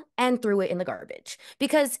journal and threw it in the garbage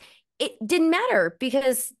because it didn't matter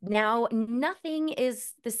because now nothing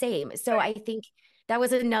is the same. So Right. I think that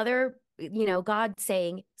was another, God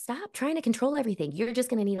saying, stop trying to control everything. You're just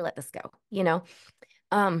going to need to let this go.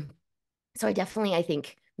 Um, so I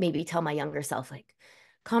think maybe tell my younger self, like,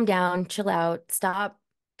 calm down, chill out, stop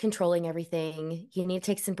controlling everything. You need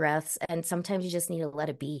to take some breaths, and sometimes you just need to let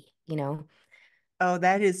it be. Oh,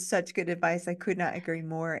 that is such good advice. I could not agree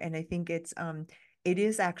more. And I think it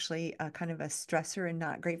is actually a kind of a stressor and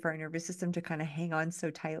not great for our nervous system to kind of hang on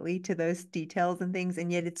so tightly to those details and things.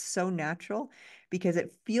 And yet it's so natural because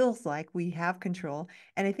it feels like we have control.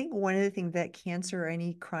 And I think one of the things that cancer or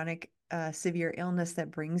any chronic severe illness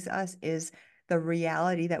that brings us is the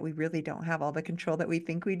reality that we really don't have all the control that we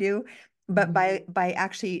think we do. But Mhm. by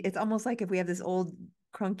actually, it's almost like if we have this old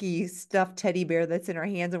crunky stuffed teddy bear that's in our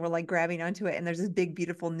hands and we're like grabbing onto it, and there's this big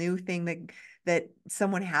beautiful new thing that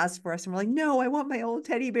someone has for us, and we're like, no, I want my old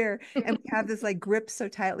teddy bear. And we have this like grip so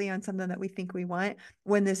tightly on something that we think we want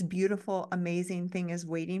when this beautiful amazing thing is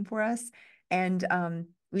waiting for us. And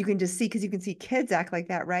you can just see, because you can see kids act like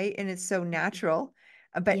that, right? And it's so natural.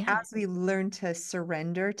 But Yeah. as we learn to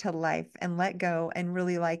surrender to life and let go and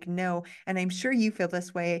really like no, and I'm sure you feel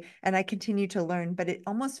this way, and I continue to learn, but it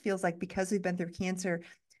almost feels like because we've been through cancer,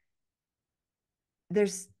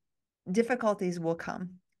 there's difficulties will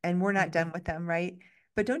come and we're not done Mhm. with them, right?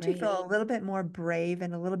 But don't you Right. feel a little bit more brave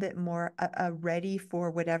and a little bit more ready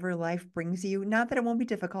for whatever life brings you? Not that it won't be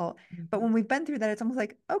difficult, but Mhm. when we've been through that, it's almost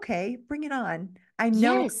like, okay, bring it on. I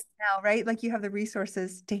know Yes. now, right? Like you have the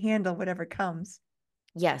resources to handle whatever comes.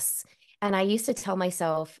 Yes. And I used to tell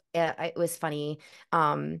myself, it was funny.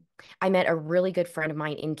 Um, I met a really good friend of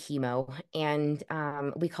mine in chemo, and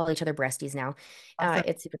we call each other breasties now. Awesome.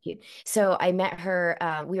 It's super cute. So I met her.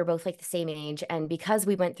 We were both like the same age. And because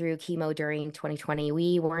we went through chemo during 2020,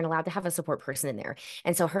 we weren't allowed to have a support person in there.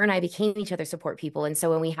 And so her and I became each other's support people. And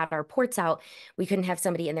so when we had our ports out, we couldn't have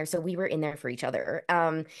somebody in there. So we were in there for each other.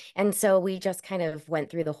 And so we just kind of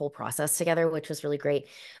went through the whole process together, which was really great.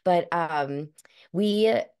 But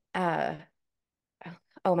we, uh,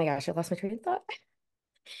 oh my gosh, I lost my train of thought.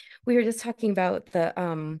 We were just talking about The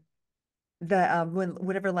when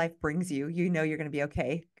whatever life brings you, you know you're going to be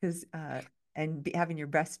okay because and having your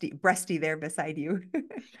breasty there beside you.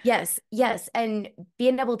 yes, yes, and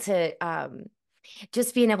being able to,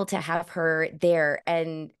 just being able to have her there,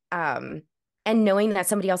 and knowing that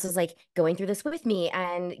somebody else is like going through this with me,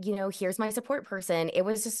 and here's my support person. It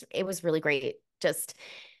was really great. Just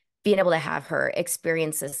being able to have her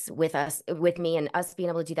experience this with me, and us being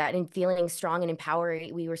able to do that and feeling strong and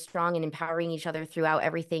empowering. We were strong and empowering each other throughout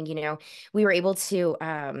everything. We were able to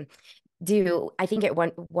do, I think at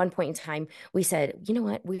one point in time, we said, you know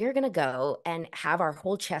what, we are gonna go and have our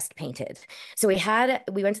whole chest painted. So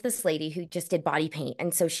we went to this lady who just did body paint.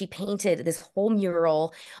 And so she painted this whole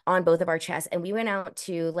mural on both of our chests. And we went out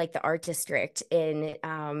to like the art district in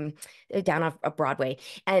down off of Broadway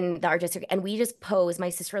and the art district. And we just posed. My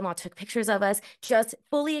sister-in-law took pictures of us just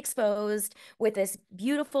fully exposed with this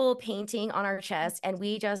beautiful painting on our chest. And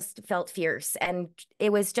we just felt fierce. And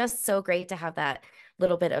it was just so great to have that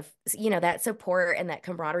little bit of, that support and that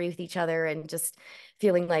camaraderie with each other and just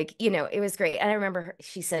feeling like, it was great. And I remember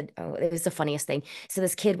she said, oh, it was the funniest thing. So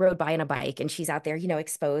this kid rode by on a bike and she's out there,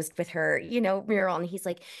 exposed with her, mural. And he's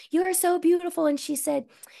like, you are so beautiful. And she said,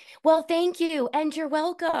 well, thank you. And you're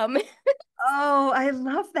welcome. Oh, I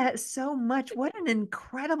love that so much. What an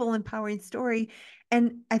incredible, empowering story.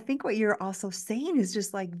 And I think what you're also saying is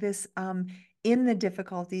just like this, in the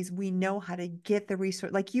difficulties, we know how to get the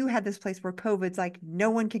resource. Like you had this place where COVID's like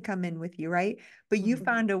no one can come in with you, right? But you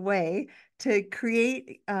found a way to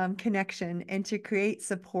create connection and to create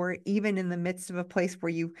support, even in the midst of a place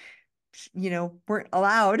where weren't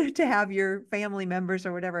allowed to have your family members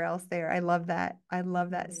or whatever else there. I love that. I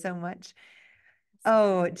love that so much.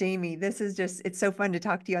 Oh, Jamie, it's so fun to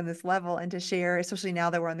talk to you on this level and to share, especially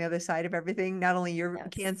now that we're on the other side of everything, not only your Yes.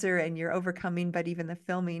 cancer and your overcoming, but even the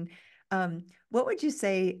filming. What would you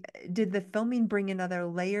say, did the filming bring another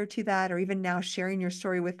layer to that, or even now sharing your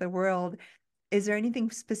story with the world? Is there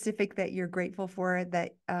anything specific that you're grateful for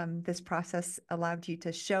that this process allowed you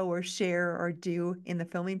to show or share or do in the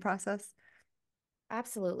filming process?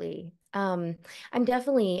 Absolutely. I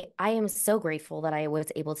am so grateful that I was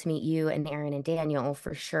able to meet you and Aaron and Daniel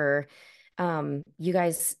for sure. You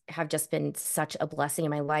guys have just been such a blessing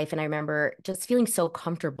in my life. And I remember just feeling so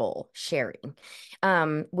comfortable sharing,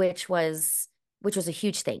 which was a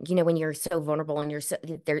huge thing. When you're so vulnerable and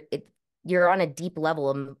you're on a deep level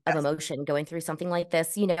of Yes. emotion going through something like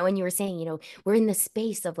this, and you were saying, we're in this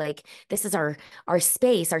space of like, this is our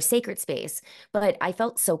space, our sacred space. But I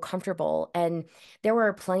felt so comfortable. And there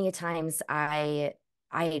were plenty of times I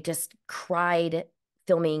just cried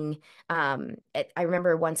filming. I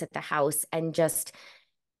remember once at the house and just,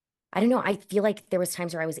 I don't know, I feel like there was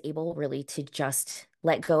times where I was able really to just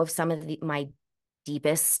let go of some of my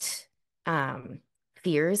deepest um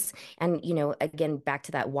fears. And again, back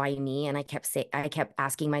to that why me. And I kept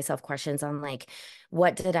asking myself questions on like,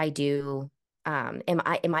 what did I do? Am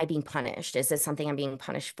I being punished? Is this something I'm being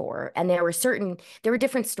punished for? And there were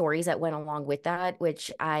different stories that went along with that,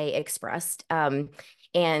 which I expressed. And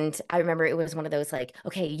I remember it was one of those like,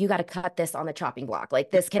 okay, you got to cut this on the chopping block. Like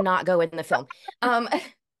this cannot go in the film. Um,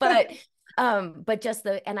 but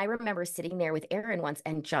and I remember sitting there with Aaron once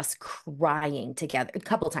and just crying together a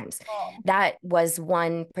couple times. Oh. That was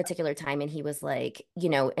one particular time, and he was like,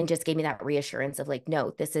 and just gave me that reassurance of like,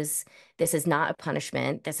 no, this is not a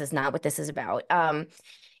punishment. This is not what this is about.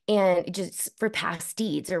 And just for past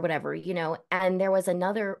deeds or whatever. And there was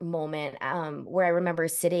another moment where I remember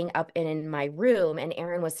sitting up in my room and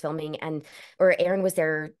Aaron was filming or Aaron was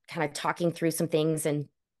there kind of talking through some things and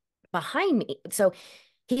behind me. So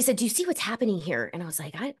he said, "Do you see what's happening here?" And I was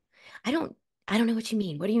like, I don't, I don't know what you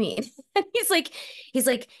mean. What do you mean?" And he's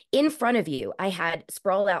like, in front of you, I had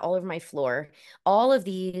sprawled out all over my floor, all of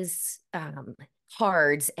these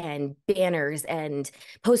cards and banners and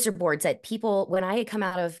poster boards that people, when I had come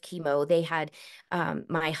out of chemo, they had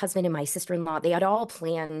my husband and my sister-in-law, they had all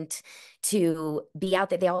planned to be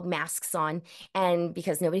out there. They all had masks on, and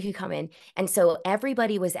because nobody could come in. And so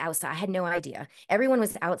everybody was outside. I had no idea. Everyone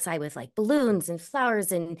was outside with like balloons and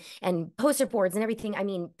flowers and poster boards and everything. I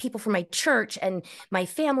mean, people from my church and my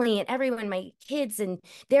family and everyone, my kids and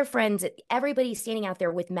their friends, everybody standing out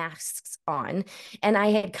there with masks on. And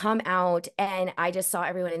I had come out and I just saw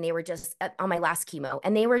everyone and they were just on my last chemo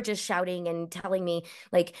and they were just shouting and telling me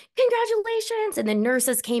like, congratulations. And the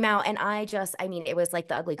nurses came out and I mean, it was like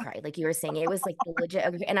the ugly cry, like you were saying, it was like the legit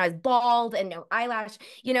ugly, and I was bald and no eyelash,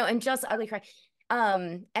 and just ugly cry.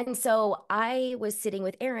 And so I was sitting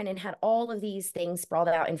with Aaron and had all of these things sprawled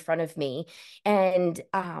out in front of me. And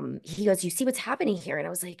he goes, "You see what's happening here?" And I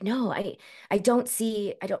was like, "No, I don't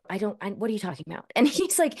see, what are you talking about?" And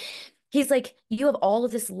he's like, "You have all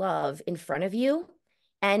of this love in front of you.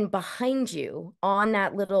 And behind you on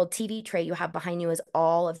that little TV tray you have behind you is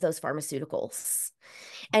all of those pharmaceuticals."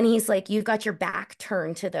 And he's like, "You've got your back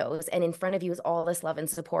turned to those, and in front of you is all this love and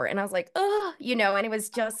support." And I was like, "Oh, and it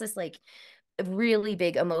was just this like a really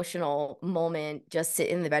big emotional moment, just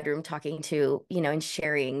sitting in the bedroom talking to, and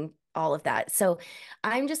sharing all of that. So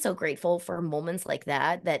I'm just so grateful for moments like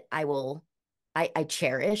that I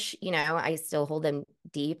cherish, I still hold them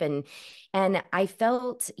deep. And I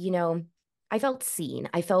felt seen.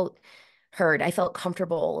 heard. I felt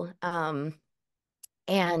comfortable.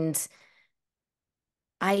 And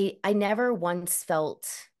I never once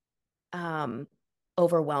felt um,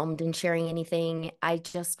 overwhelmed in sharing anything. I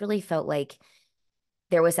just really felt like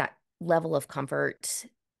there was that level of comfort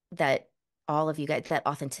that all of you guys, that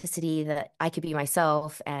authenticity that I could be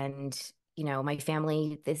myself and my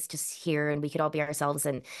family is just here and we could all be ourselves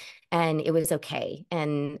and it was okay.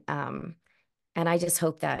 And I just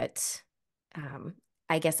hope that um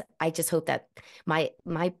I guess I just hope that my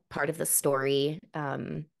part of the story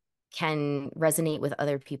can resonate with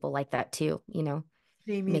other people like that too,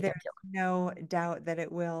 Jamie, make there's them feel. no doubt that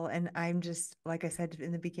it will. And I'm just, like I said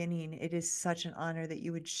in the beginning, it is such an honor that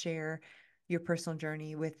you would share your personal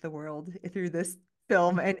journey with the world through this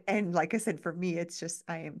film. And like I said, for me, it's just,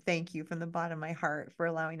 thank you from the bottom of my heart for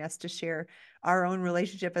allowing us to share our own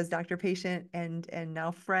relationship as doctor patient and now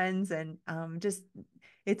friends. And just,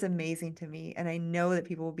 it's amazing to me. And I know that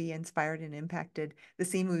people will be inspired and impacted. The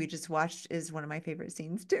scene we just watched is one of my favorite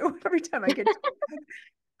scenes too. Every time I get to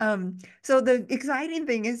so the exciting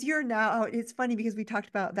thing is you're now, it's funny because we talked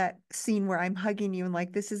about that scene where I'm hugging you and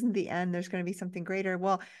like, this isn't the end. There's going to be something greater.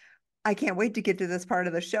 Well, I can't wait to get to this part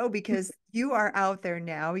of the show because you are out there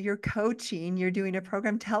now. You're coaching, you're doing a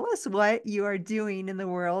program. Tell us what you are doing in the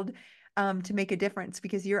world to make a difference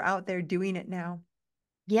because you're out there doing it now.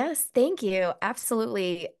 Yes, thank you.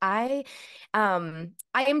 Absolutely. I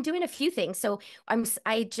am doing a few things. So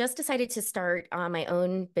I just decided to start on my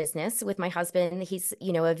own business with my husband. He's,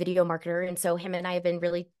 a video marketer. And so him and I have been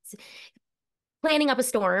really planning up a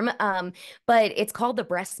storm. But it's called the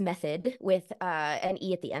breast method with an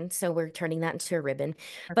E at the end. So we're turning that into a ribbon.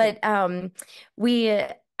 Perfect. But we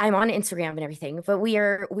I'm on Instagram and everything, but we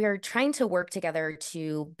are trying to work together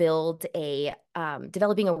to build a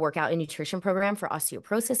developing a workout and nutrition program for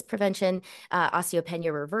osteoporosis prevention,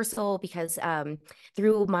 osteopenia reversal, because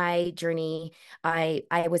through my journey, I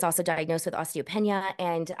was also diagnosed with osteopenia,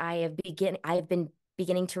 and I have been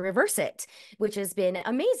beginning to reverse it, which has been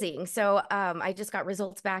amazing. So I just got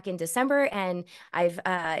results back in December, and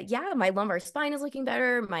yeah, my lumbar spine is looking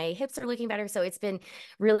better, my hips are looking better. So it's been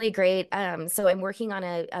really great. So I'm working on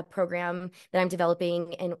a program that I'm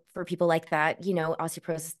developing and for people like that,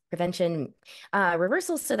 osteoporosis prevention,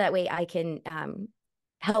 reversal, so that way I can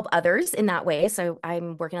help others in that way. So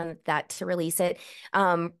I'm working on that to release it.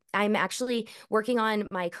 I'm actually working on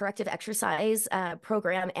my corrective exercise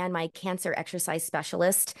program and my cancer exercise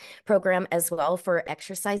specialist program as well for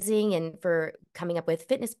exercising and for coming up with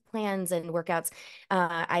fitness plans and workouts.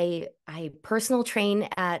 I personal train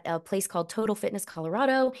at a place called Total Fitness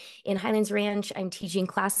Colorado in Highlands Ranch. I'm teaching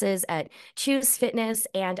classes at Choose Fitness,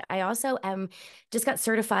 and I also am just got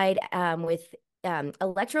certified with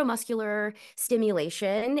electromuscular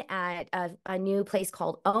stimulation at a new place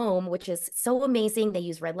called which is so amazing. They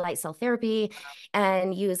use red light cell therapy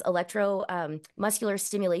and use electro muscular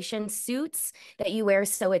stimulation suits that you wear,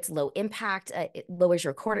 so it's low impact. It lowers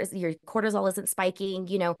your cortisol isn't spiking,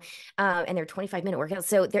 and they're 25-minute workouts.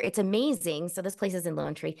 So it's amazing. So this place is in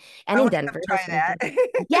Lone Tree and I in want to come Denver. try that.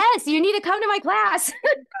 Yes, you need to come to my class.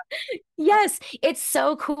 Yes, it's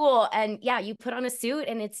so cool. And yeah, you put on a suit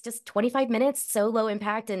and it's just 25 minutes, so low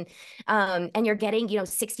impact, and you're getting,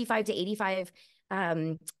 65 to 85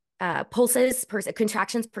 um pulses per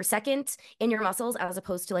contractions per second in your muscles, as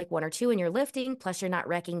opposed to like one or two when you're lifting, plus you're not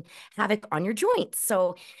wrecking havoc on your joints.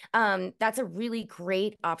 So that's a really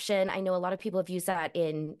great option. I know a lot of people have used that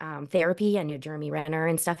in therapy. I know Jeremy Renner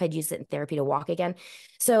and stuff had used it in therapy to walk again.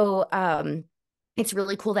 So it's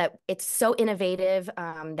really cool that it's so innovative,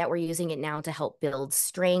 that we're using it now to help build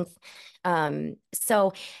strength.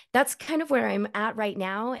 So that's kind of where I'm at right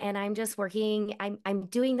now. And I'm just working, I'm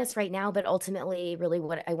doing this right now, but ultimately really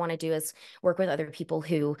what I want to do is work with other people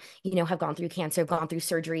who, have gone through cancer, gone through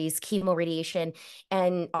surgeries, chemo, radiation,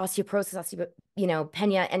 and osteoporosis,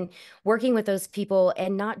 penia, and working with those people,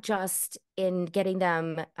 and not just in getting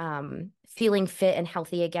them feeling fit and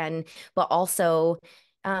healthy again, but also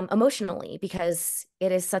emotionally, because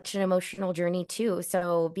it is such an emotional journey too.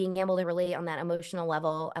 So being able to relate on that emotional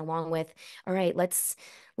level, along with, all right, let's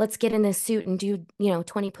get in this suit and do,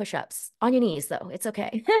 20 push-ups on your knees, though. It's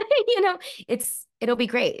okay. It'll be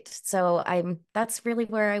great. So that's really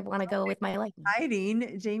where I want to go with my life.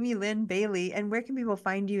 Exciting, Jamie-Lynn Bailey. And where can people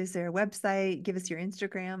find you? Is there a website? Give us your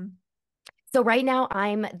Instagram. So right now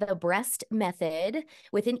I'm the breast method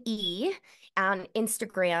with an E on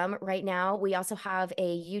Instagram. Right now we also have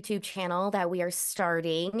a YouTube channel that we are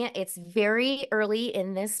starting. It's very early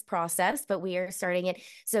in this process, but we are starting it.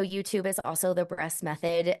 So YouTube is also the breast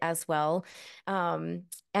method as well. And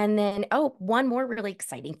then, oh, one more really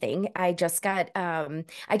exciting thing. I just got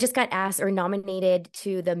asked or nominated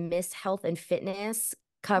to the Miss Health and Fitness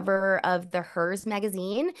cover of the Hers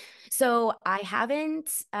magazine. So I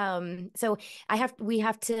haven't, so we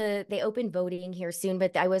have to, they open voting here soon,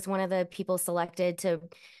 but I was one of the people selected to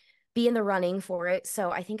be in the running for it.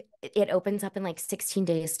 So I think it opens up in like 16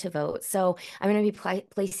 days to vote. So I'm going to be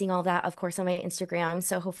placing all that, of course, on my Instagram.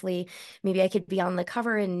 So hopefully maybe I could be on the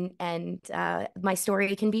cover and my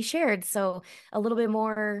story can be shared. So a little bit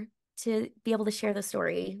more to be able to share the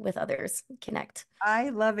story with others, connect. I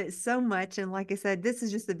love it so much. And like I said, this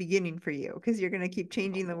is just the beginning for you because you're going to keep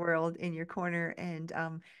changing the world in your corner and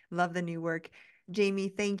love the new work. Jamie,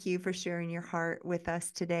 thank you for sharing your heart with us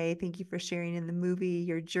today. Thank you for sharing in the movie,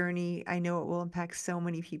 your journey. I know it will impact so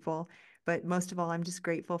many people, but most of all, I'm just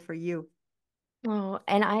grateful for you. Oh,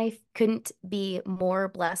 and I couldn't be more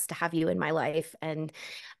blessed to have you in my life. And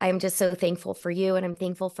I'm just so thankful for you. And I'm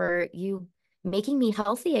thankful for you making me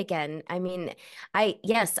healthy again. I mean,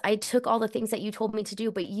 yes, I took all the things that you told me to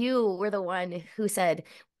do, but you were the one who said,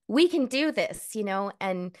 we can do this,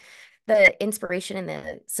 and the inspiration and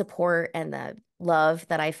the support and the love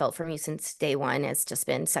that I felt from you since day one has just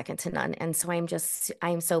been second to none. And so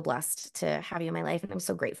I'm so blessed to have you in my life and I'm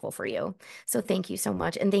so grateful for you. So thank you so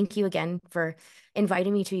much. And thank you again for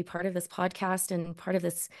inviting me to be part of this podcast and part of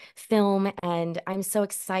this film. And I'm so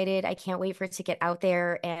excited. I can't wait for it to get out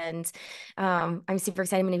there. And I'm super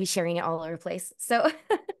excited. I'm going to be sharing it all over the place. So,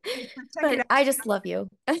 Check it but out. I just love you.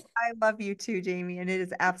 I love you too, Jamie, and it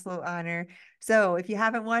is an absolute honor. So if you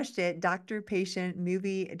haven't watched it,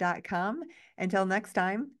 drpatientmovie.com. Until next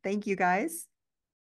time, thank you guys.